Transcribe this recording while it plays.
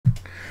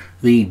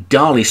The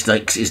Darley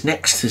Stakes is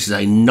next. This is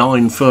a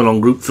 9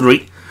 furlong Group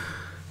 3.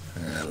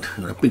 And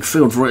we've got a big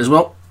field for it as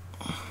well.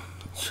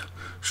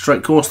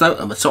 Straight course though.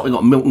 At the top we've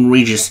got Milton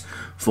Regis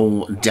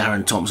for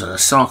Darren Thompson.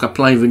 Osaka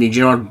Play, Vinnie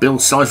Gerard, Bill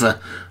Cipher,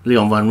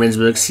 Leon van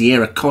Rensburg,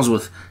 Sierra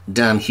Cosworth,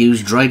 Dan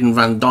Hughes, Drayden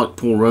Van Dyke,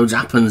 Paul Rhodes,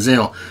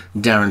 Appenzell,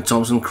 Darren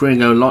Thompson, Craig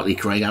O'Lightly,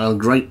 Craig Allen,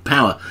 Great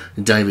Power,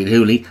 David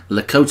Hooley,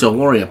 Lakota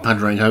Warrior,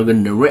 Padraig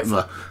Hogan,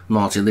 Neretva,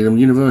 Martin Leadham,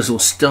 Universal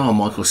Star,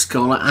 Michael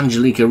Scala,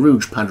 Angelica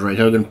Rouge, Padraig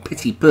Hogan,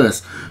 Pitty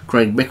Purse,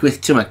 Craig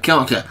Beckwith,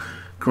 Tumakaka,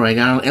 Craig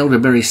Allen,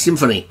 Elderberry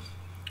Symphony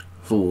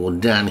for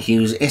Dan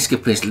Hughes,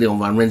 Escapist, Leon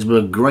van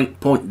Rensburg, Great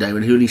Point,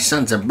 David Hooley,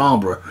 Santa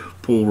Barbara,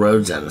 Paul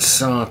Rhodes, and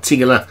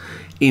Sartigula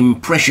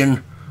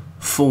Impression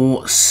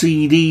for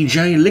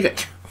CDJ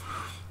Liggett.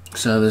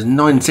 So there's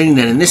 19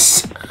 then in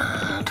this,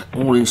 and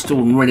all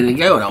installed and ready to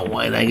go, and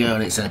away they go,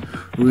 and it's a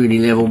really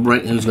level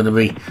break. Who's going to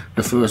be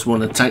the first one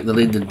to take the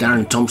lead? The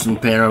Darren Thompson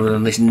pair over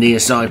on this near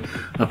side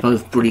are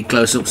both pretty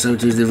close up, so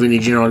too's the Vinnie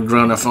Gerard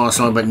Grant on the far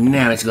side, but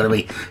now it's got to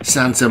be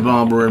Santa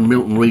Barbara and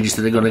Milton Regis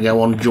that are going to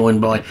go on,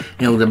 joined by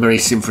Elderberry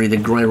Symphony, the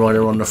Grey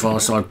Rider on the far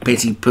side,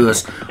 Petty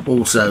Purse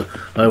also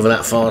over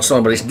that far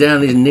side, but it's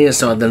down this near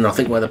side then, I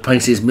think, where the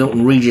pace is.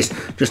 Milton Regis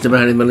just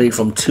about in the lead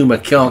from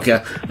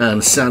Tumakaka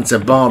and Santa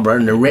Barbara,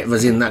 and the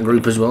Retva's in that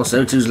group as well,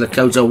 so too's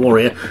Lakota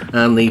Warrior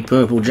and the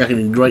purple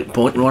jacketed Great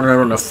Point. Right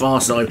over on the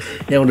far side,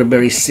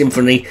 Elderberry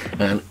Symphony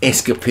and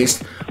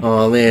Escapist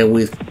are there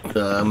with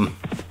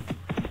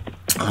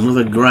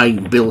another grey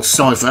Bill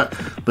Cipher,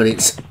 but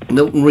it's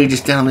Milton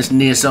Regis down this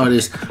near side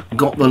who's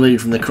got the lead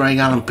from the Craig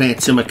Allen pair,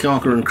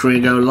 Tumakaka and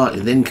Craig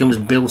O'Lightly. Then comes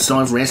Bill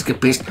Cipher,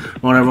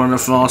 Escapist, right over on the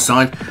far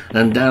side,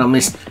 and down on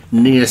this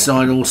near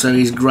side also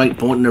is Great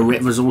Point, and the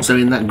Retva's also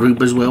in that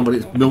group as well, but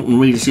it's Milton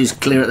Regis who's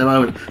clear at the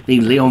moment.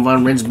 The Leon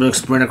van Rensburg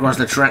spread across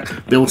the track.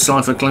 Bill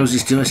Cipher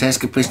closes to us,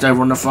 Escapist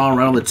over on the far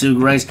rail. The two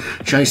greys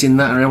chasing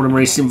that are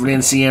Elderberry Symphony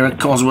and Sierra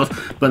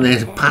Cosworth, but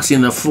they're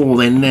passing the four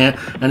then now,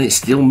 and it's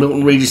still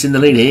Milton Regis in the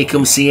lead. Here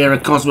comes Sierra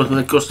Cosworth with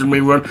a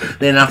customary run.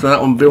 Then after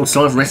that one, Bill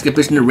Cipher,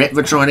 Escapist and the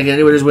Retva trying to get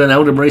into it as well.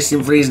 Elderberry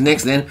Symphony is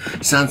next then.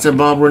 Santa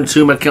Barbara and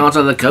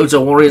Tumakata, the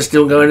Lakota Warrior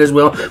still going as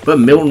well, but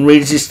Milton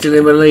Regis is still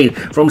in the lead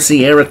from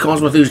Sierra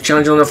Cosworth, who's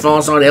challenging on the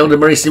far side.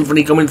 Elderberry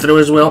Symphony coming through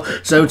as well,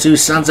 so too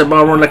Santa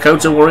Barbara and the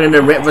Lakota Warrior, and the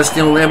Retva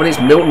still there, but it's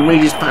Milton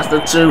Regis past the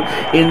two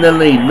in the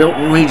lead.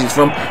 Milton Regis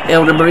from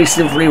Elderberry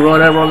Symphony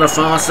right over on the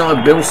far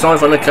side. Bill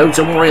Cipher,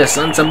 Lakota Warrior,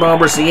 Santa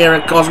Barbara,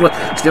 Sierra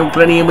Cosworth still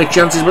plenty in with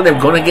chances, but they've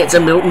got to get to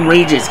Milton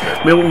Regis.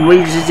 Milton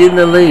Regis is in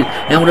the lead.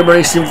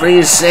 Elderberry Symphony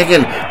is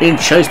second, being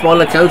chased by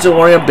Lakota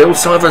Warrior, Bill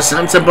Cipher,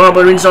 Santa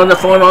Barbara inside the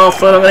final half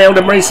furlong, and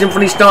Elderberry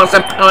Symphony starts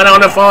to power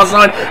on the far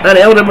side, and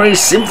Elderberry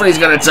Symphony's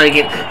going to take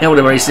it.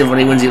 Elderberry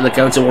Symphony wins it.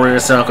 Lakota Warrior,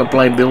 Osaka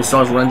Play, Bill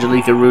Cipher,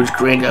 Angelica Rouge,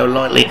 Craig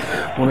O'Lightly,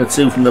 1 or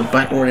 2 from the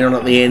back right on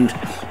at the end,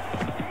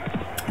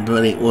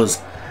 but it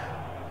was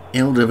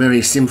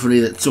Elderberry Symphony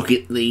that took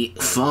it. The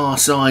far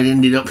side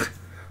ended up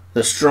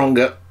the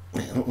stronger.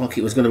 It looked like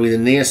it was going to be the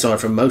near side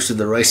for most of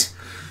the race,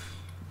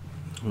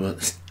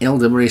 but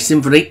Elderberry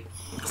Symphony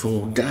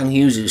for Dan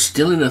Hughes, who's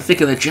still in the thick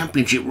of the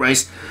championship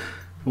race.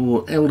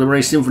 For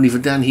Elderberry Symphony for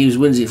Dan Hughes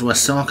wins it from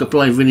Osaka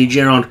Play, Vinnie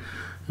Gerard,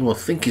 who I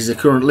think is the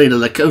current leader.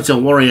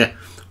 Lakota Warrior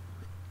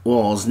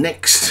was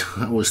next,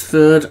 that was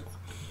third,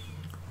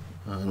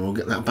 and we'll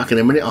get that back in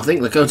a minute. I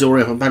think Lakota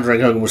Warrior for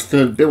Padraig Hogan was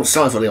third, Bill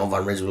Cipher, Leon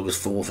van Rensburg was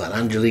fourth, and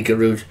Angelica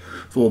Rouge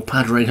for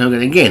Padraig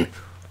Hogan again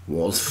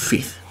was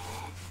fifth.